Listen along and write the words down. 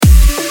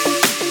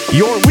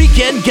Your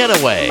weekend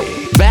getaway.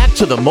 Back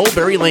to the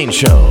Mulberry Lane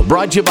Show,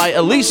 brought to you by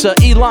Elisa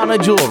Ilana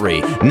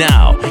Jewelry.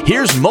 Now,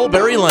 here's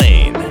Mulberry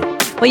Lane.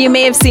 Well, you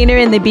may have seen her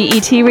in the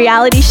BET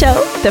reality show,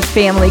 The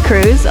Family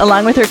Cruise,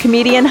 along with her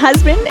comedian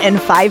husband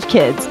and 5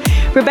 kids.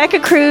 Rebecca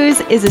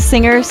Cruz is a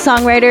singer,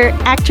 songwriter,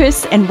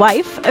 actress, and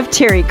wife of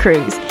Terry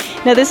Crews.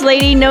 Now, this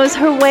lady knows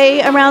her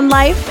way around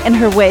life and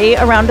her way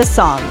around a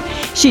song.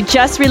 She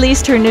just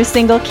released her new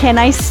single, Can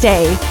I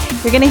Stay?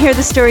 You're going to hear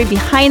the story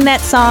behind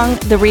that song,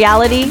 the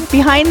reality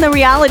behind the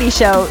reality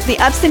show, the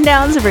ups and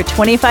downs of her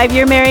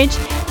 25-year marriage,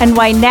 and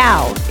why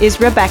now is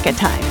Rebecca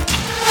time.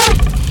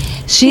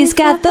 She's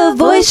got the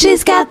voice,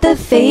 she's got the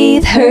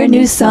faith. Her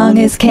new song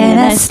is Can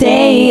I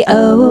Stay?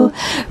 Oh,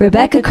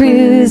 Rebecca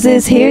Cruz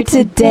is here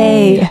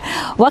today.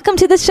 Welcome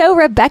to the show,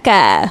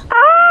 Rebecca.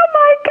 Oh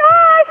my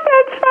gosh,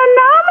 that's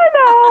phenomenal.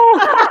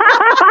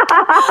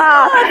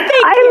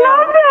 I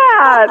love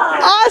that.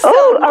 Awesome.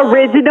 Oh,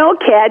 original,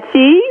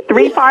 catchy,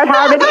 3-part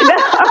harmony.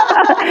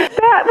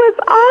 That was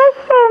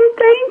awesome.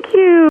 Thank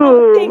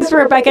you. Thanks,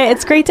 Rebecca.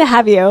 It's great to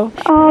have you.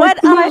 Oh,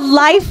 What a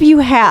life you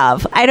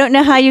have. I don't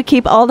know how you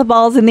keep all the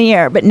balls in the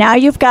air, but now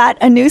you've got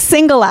a new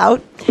single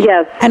out.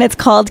 Yes. And it's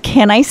called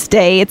Can I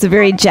Stay? It's a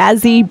very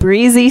jazzy,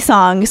 breezy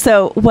song.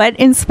 So what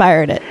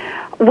inspired it?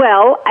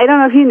 Well, I don't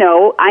know if you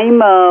know, I'm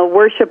a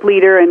worship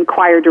leader and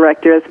choir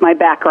director. That's my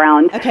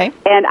background. Okay.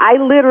 And I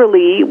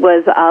literally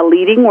was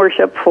leading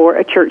worship for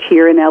a church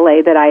here in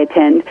L.A. that I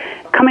attend,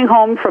 coming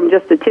home from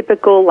just a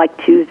typical,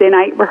 Tuesday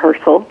night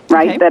rehearsal,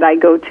 right, Okay. that I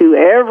go to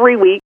every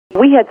week.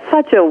 We had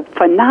such a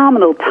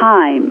phenomenal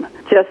time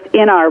just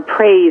in our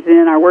praise and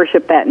in our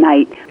worship that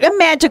night. A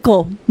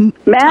magical.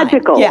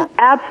 Magical. Time. Yeah.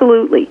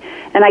 Absolutely.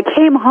 And I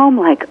came home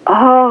like,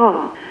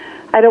 oh,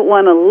 I don't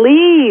want to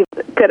leave.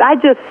 Could I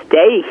just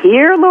stay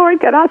here, Lord?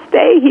 Could I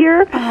stay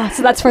here? Oh,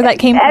 so that's where that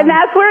came from. And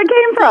that's where it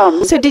came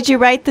from. So did you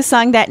write the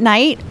song that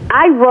night?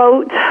 I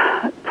wrote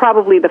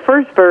probably the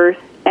first verse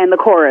and the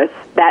chorus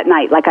that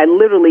night. I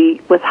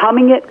literally was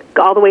humming it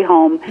all the way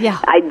home. Yeah.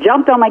 I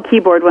jumped on my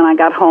keyboard when I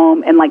got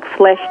home and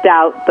fleshed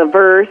out the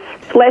verse,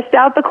 fleshed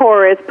out the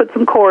chorus, put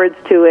some chords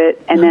to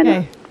it, and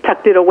then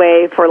tucked it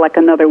away for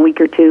another week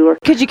or two.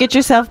 Could you get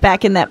yourself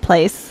back in that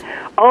place?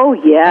 Oh,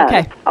 yes.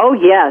 Okay. Oh,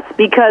 yes.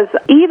 Because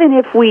even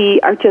if we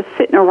are just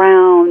sitting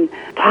around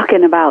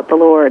talking about the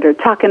Lord or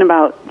talking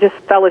about just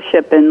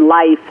fellowship and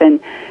life and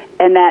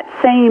that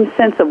same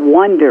sense of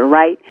wonder,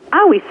 right? I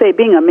always say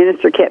being a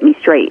minister kept me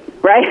straight,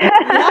 right?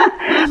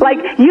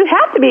 You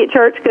have to be at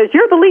church because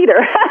you're the leader.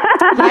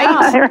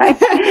 Right. Right?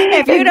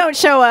 If you don't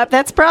show up,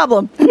 that's a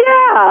problem.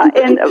 Yeah.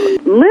 And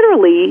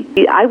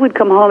literally, I would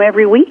come home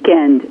every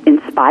weekend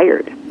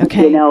inspired.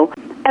 Okay.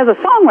 As a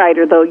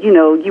songwriter, though,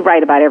 you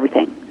write about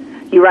everything.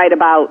 You write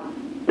about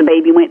the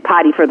baby went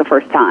potty for the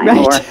first time, right.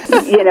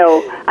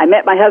 or, I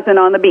met my husband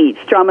on the beach,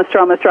 strumma,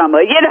 strumma,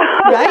 strumma,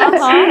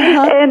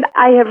 Right. And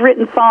I have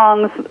written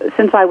songs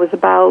since I was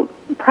about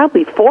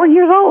probably 4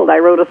 years old. I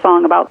wrote a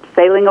song about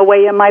sailing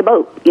away in my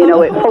boat,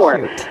 at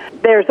 4. Cute.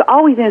 There's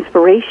always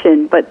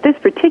inspiration, but this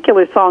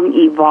particular song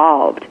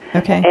evolved.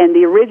 Okay. And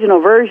the original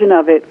version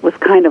of it was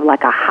kind of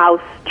like a house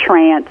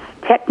trance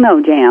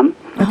techno jam.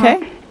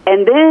 Okay.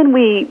 And then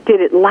we did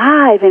it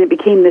live, and it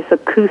became this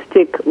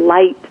acoustic,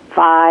 light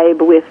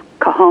vibe with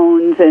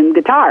cajones and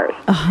guitars.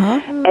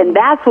 Uh-huh. And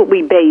that's what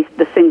we based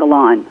the single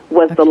on,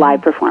 was the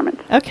live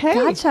performance. Okay.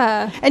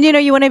 Gotcha. And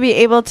you want to be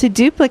able to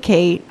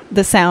duplicate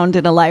the sound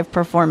in a live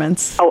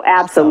performance. Oh,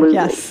 absolutely.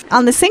 Yes.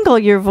 On the single,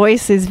 your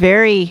voice is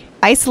very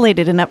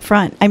isolated and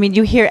upfront. I mean,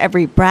 you hear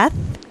every breath.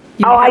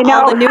 You Oh, I hear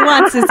know. all the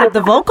nuances of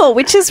the vocal,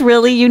 which is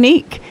really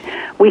unique.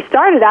 We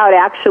started out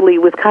actually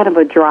with kind of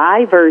a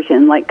dry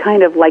version,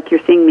 kind of like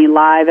you're seeing me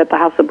live at the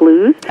House of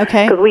Blues.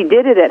 Okay. Because we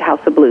did it at House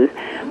of Blues.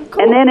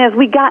 Cool. And then as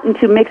we got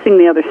into mixing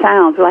the other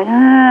sounds, we're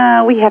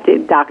like, we have to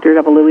doctor it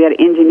up a little. We had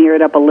to engineer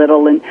it up a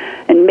little and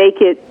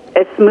make it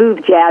as smooth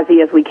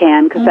jazzy as we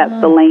can, because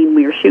that's the lane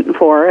we were shooting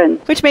for. And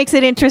Which makes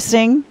it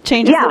interesting,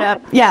 changes it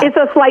up. Yeah. It's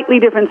a slightly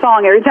different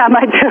song every time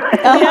I do it.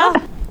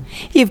 Yeah.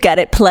 You've got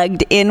it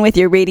plugged in with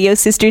your radio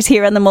sisters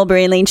here on the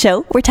Mulberry Lane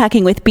Show. We're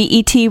talking with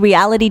BET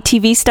reality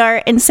TV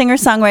star and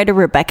singer-songwriter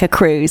Rebecca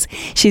Cruz.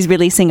 She's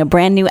releasing a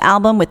brand new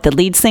album with the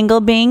lead single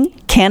being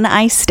Can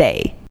I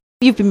Stay?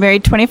 You've been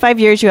married 25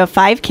 years. You have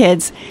 5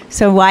 kids.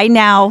 So why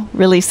now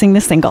releasing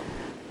the single?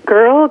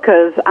 Girl,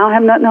 because I don't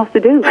have nothing else to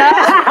do.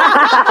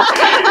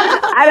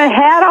 I done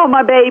had all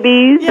my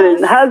babies,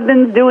 and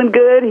husband's doing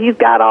good. He's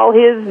got all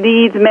his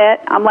needs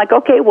met. I'm like,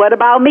 okay, what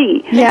about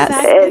me? Yes,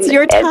 it's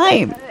your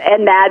time.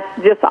 And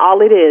that's just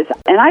all it is.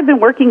 And I've been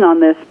working on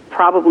this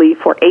probably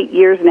for 8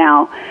 years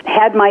now.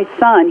 Had my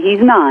son,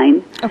 he's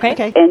 9,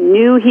 Okay. and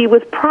knew he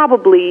was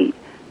probably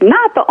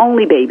not the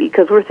only baby,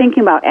 because we're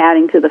thinking about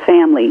adding to the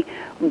family,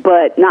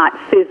 but not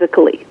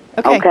physically.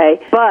 Okay.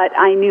 But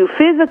I knew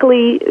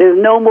physically there's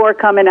no more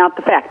coming out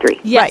the factory.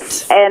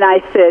 Yes. And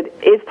I said,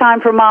 it's time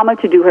for Mama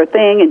to do her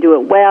thing and do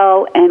it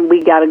well, and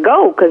we got to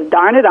go, because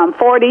darn it, I'm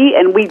 40,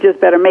 and we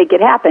just better make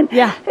it happen.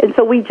 Yeah. And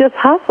so we just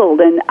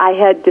hustled, and I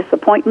had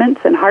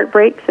disappointments and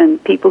heartbreaks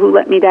and people who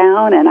let me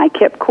down, and I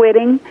kept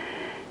quitting.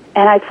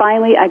 And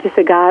I just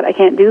said, God, I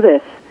can't do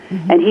this.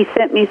 And he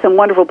sent me some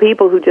wonderful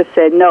people who just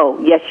said, no,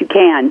 yes, you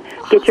can.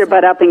 Get your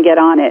butt up and get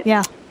on it.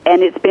 Yeah.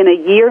 And it's been a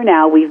year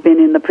now. We've been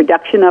in the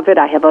production of it.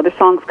 I have other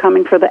songs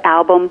coming for the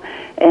album,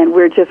 and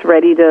we're just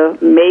ready to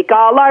make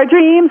all our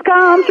dreams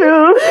come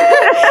true. Now,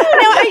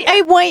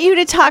 I want you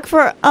to talk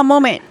for a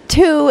moment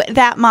to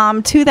that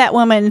mom, to that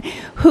woman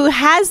who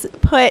has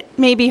put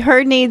maybe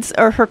her needs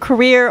or her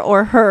career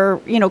or her,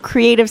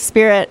 creative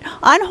spirit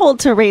on hold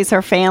to raise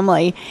her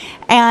family.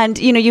 And,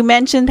 you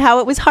mentioned how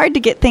it was hard to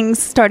get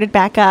things started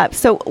back up.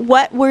 So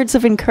what words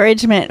of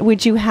encouragement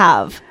would you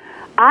have?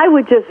 I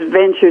would just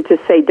venture to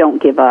say don't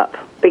give up,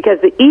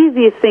 because the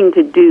easiest thing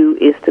to do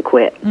is to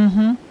quit.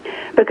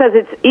 Because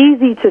it's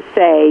easy to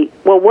say,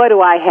 well, what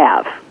do I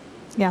have?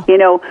 Yeah.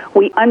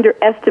 We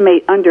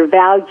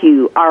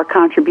undervalue our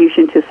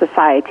contribution to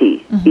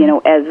society,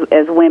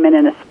 as women,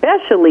 and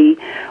especially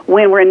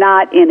when we're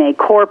not in a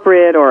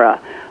corporate or a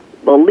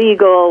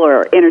legal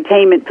or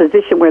entertainment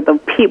position where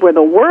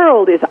the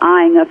world is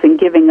eyeing us and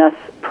giving us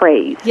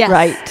praise. Yes.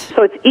 Right.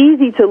 So it's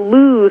easy to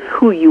lose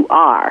who you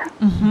are.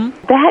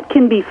 That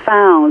can be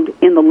found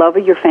in the love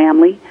of your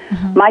family.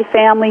 My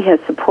family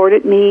has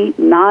supported me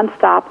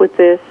nonstop with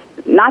this.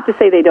 Not to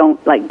say they don't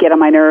get on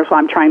my nerves while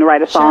I'm trying to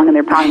write a song and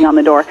they're pounding on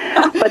the door,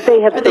 but they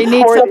have They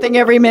need something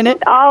every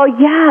minute. Oh,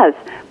 yes.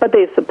 But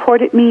they've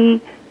supported me.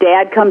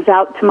 Dad comes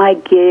out to my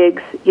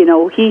gigs.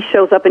 He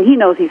shows up and he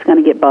knows he's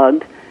going to get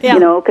bugged. Yeah.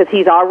 Because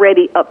he's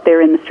already up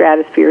there in the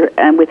stratosphere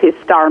and with his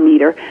star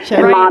meter. Sure.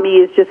 And Right. Mommy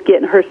is just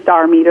getting her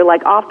star meter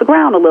off the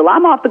ground a little.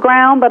 I'm off the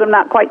ground, but I'm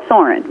not quite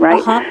soaring,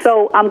 right?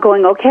 So I'm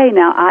going, okay,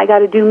 now I got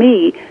to do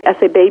me. I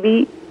say,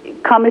 baby,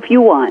 come if you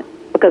want,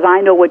 because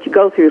I know what you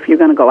go through if you're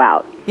going to go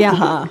out.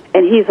 Yeah.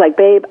 And he's like,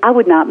 babe, I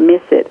would not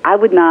miss it. I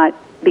would not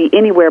be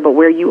anywhere but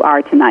where you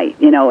are tonight,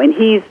 and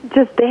he's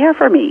just there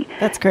for me.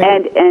 That's great.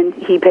 And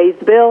he pays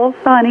the bills.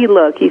 Honey,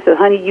 look, he says,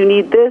 honey, you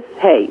need this.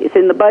 Hey, it's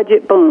in the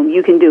budget. Boom,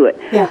 you can do it.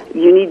 Yeah.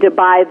 You need to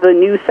buy the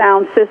new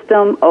sound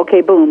system.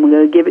 Okay, boom, we're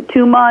going to give it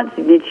 2 months.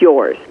 It's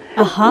yours.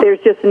 There's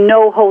just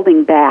no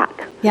holding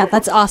back. Yeah,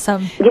 that's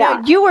awesome. Yeah.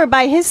 Now, you were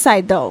by his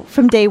side, though,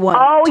 from day one.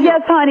 Oh,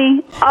 yes,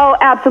 honey. Oh,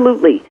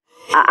 absolutely.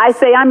 I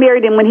say I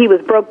married him when he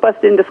was broke,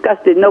 busted, and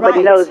disgusted. Nobody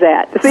Right. knows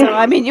that. See?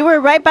 So, you were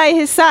right by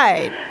his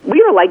side.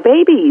 We were like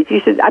babies.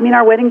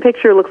 Our wedding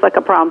picture looks like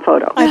a prom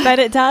photo. I bet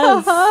it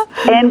does.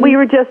 And we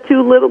were just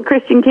two little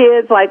Christian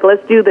kids,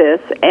 let's do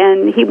this.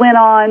 And he went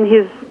on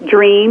his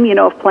dream,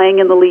 of playing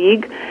in the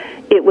league.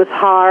 It was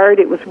hard.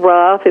 It was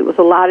rough. It was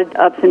a lot of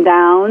ups and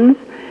downs.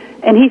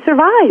 And he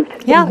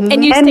survived. Yeah,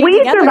 and you and stayed we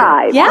together.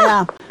 survived.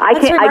 Yeah. I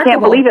That's can't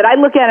remarkable. believe it. I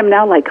look at him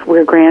now like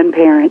we're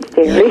grandparents,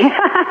 Terry.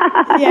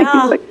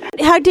 Yeah.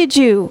 How did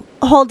you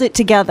hold it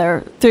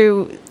together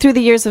through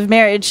the years of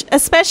marriage?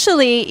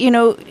 Especially,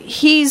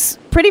 he's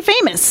pretty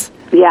famous.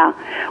 Yeah.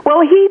 Well,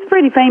 he's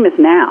pretty famous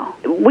now.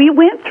 We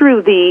went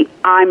through the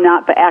I'm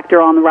not the actor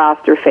on the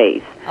roster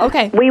phase.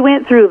 Okay. We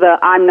went through the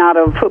I'm not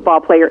a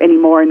football player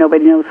anymore and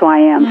nobody knows who I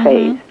am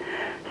phase.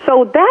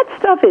 So that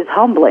stuff is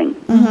humbling,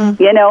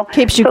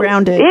 Keeps you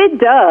grounded. It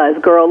does,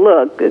 girl.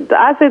 Look,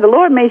 I say the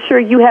Lord made sure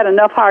you had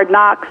enough hard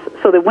knocks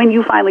so that when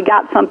you finally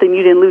got something,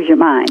 you didn't lose your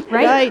mind.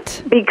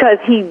 Right. Because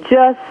he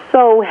just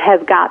so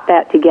has got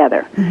that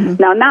together.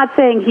 Now, not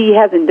saying he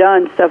hasn't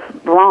done stuff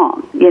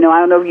wrong. I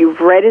don't know if you've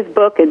read his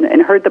book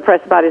and heard the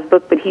press about his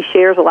book, but he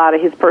shares a lot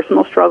of his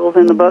personal struggles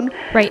in the book.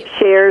 Right.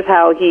 Shares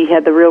how he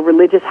had the real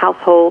religious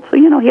household. So,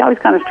 he always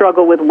kind of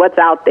struggled with what's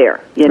out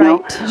there,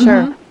 Right.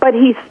 Sure. But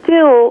he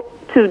still,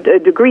 to a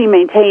degree,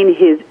 maintained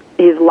his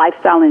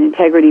lifestyle and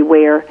integrity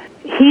where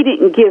he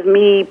didn't give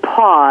me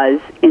pause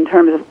in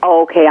terms of,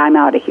 okay, I'm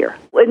out of here.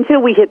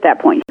 Until we hit that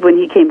point, when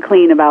he came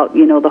clean about,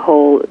 the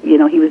whole,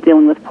 he was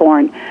dealing with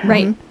porn.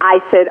 Right.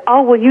 I said,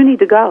 oh, well, you need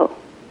to go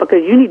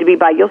because you need to be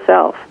by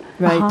yourself.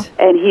 Right.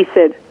 And he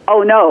said,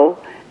 oh, no.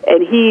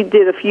 And he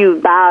did a few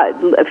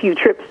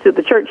trips to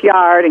the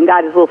churchyard and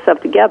got his little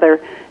stuff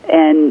together.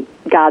 And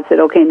God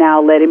said, okay,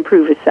 now let him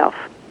prove himself.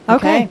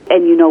 Okay.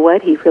 And you know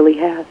what? He really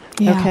has.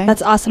 Yeah, Okay.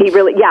 that's awesome. He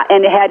really,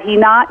 and had he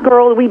not,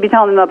 girl, we'd be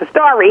telling another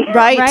story.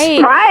 Right.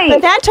 Right.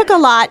 But that took a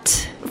lot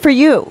for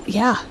you.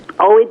 Yeah.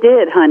 Oh, it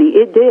did, honey.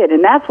 It did.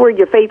 And that's where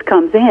your faith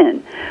comes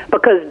in.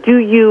 Because do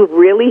you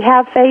really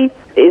have faith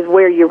is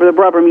where the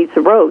rubber meets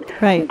the road.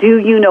 Right. Do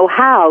you know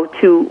how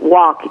to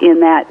walk in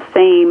that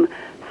same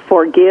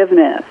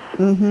forgiveness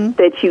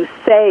that you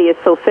say is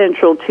so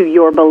central to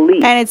your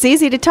belief? And it's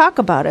easy to talk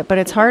about it, but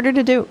it's harder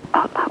to do.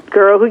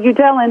 Girl, who you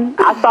telling?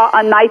 I saw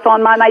a knife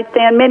on my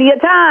nightstand many a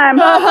time.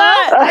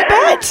 I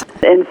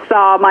bet. And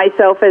saw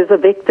myself as a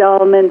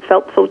victim and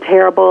felt so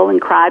terrible and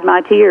cried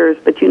my tears.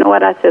 But you know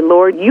what? I said,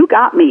 Lord, you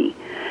got me.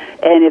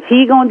 And if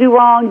he going to do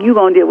wrong, you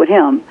going to deal with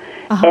him.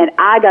 And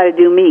I got to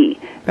do me.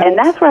 Right. And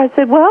that's where I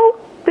said, well,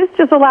 this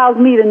just allows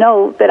me to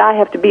know that I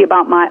have to be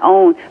about my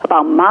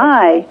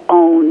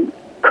own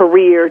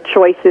career,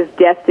 choices,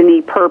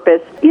 destiny,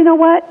 purpose. You know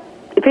what?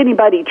 If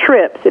anybody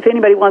trips, if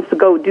anybody wants to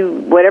go do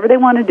whatever they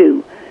want to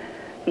do,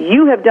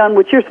 you have done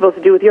what you're supposed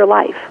to do with your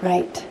life.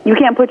 Right. you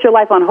can't put your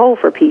life on hold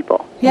for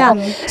people. Yeah.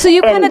 So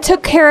you kind of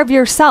took care of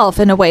yourself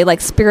in a way,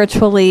 like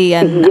spiritually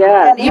and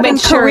Yes. Even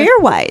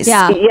career-wise.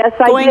 Yeah. Yes,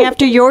 I Going did.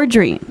 after your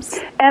dreams.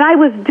 And I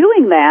was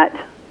doing that,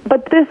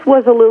 but this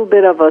was a little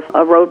bit of a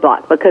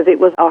roadblock because it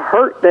was a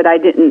hurt that I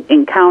didn't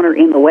encounter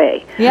in the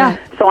way. Yeah.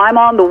 So I'm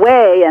on the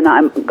way and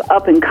I'm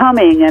up and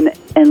coming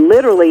and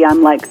literally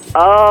I'm like,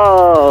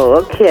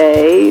 oh,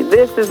 okay,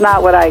 this is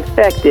not what I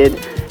expected.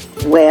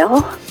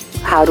 Well,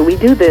 how do we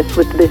do this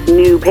with this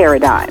new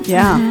paradigm?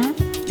 Yeah.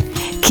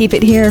 Keep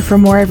it here for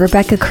more of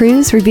Rebecca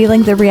Cruz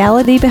revealing the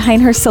reality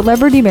behind her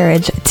celebrity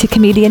marriage to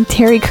comedian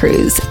Terry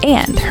Crews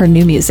and her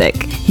new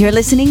music. You're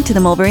listening to The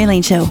Mulberry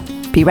Lane Show.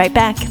 Be right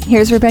back.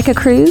 Here's Rebecca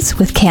Cruz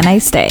with Can I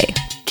Stay?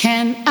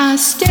 Can I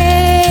stay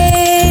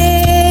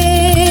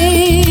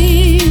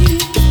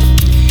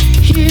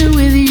here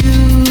with you?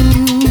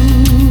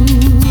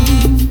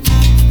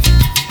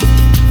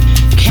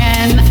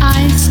 Can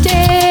I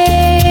stay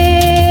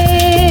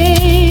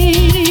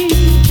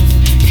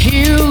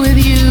here with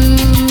you?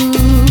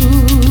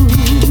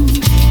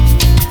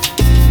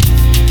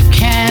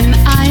 Can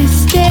I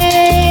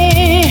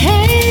stay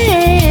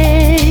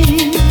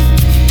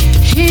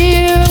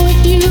here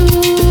with you?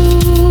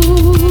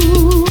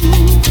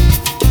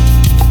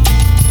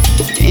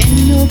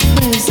 In your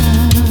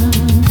presence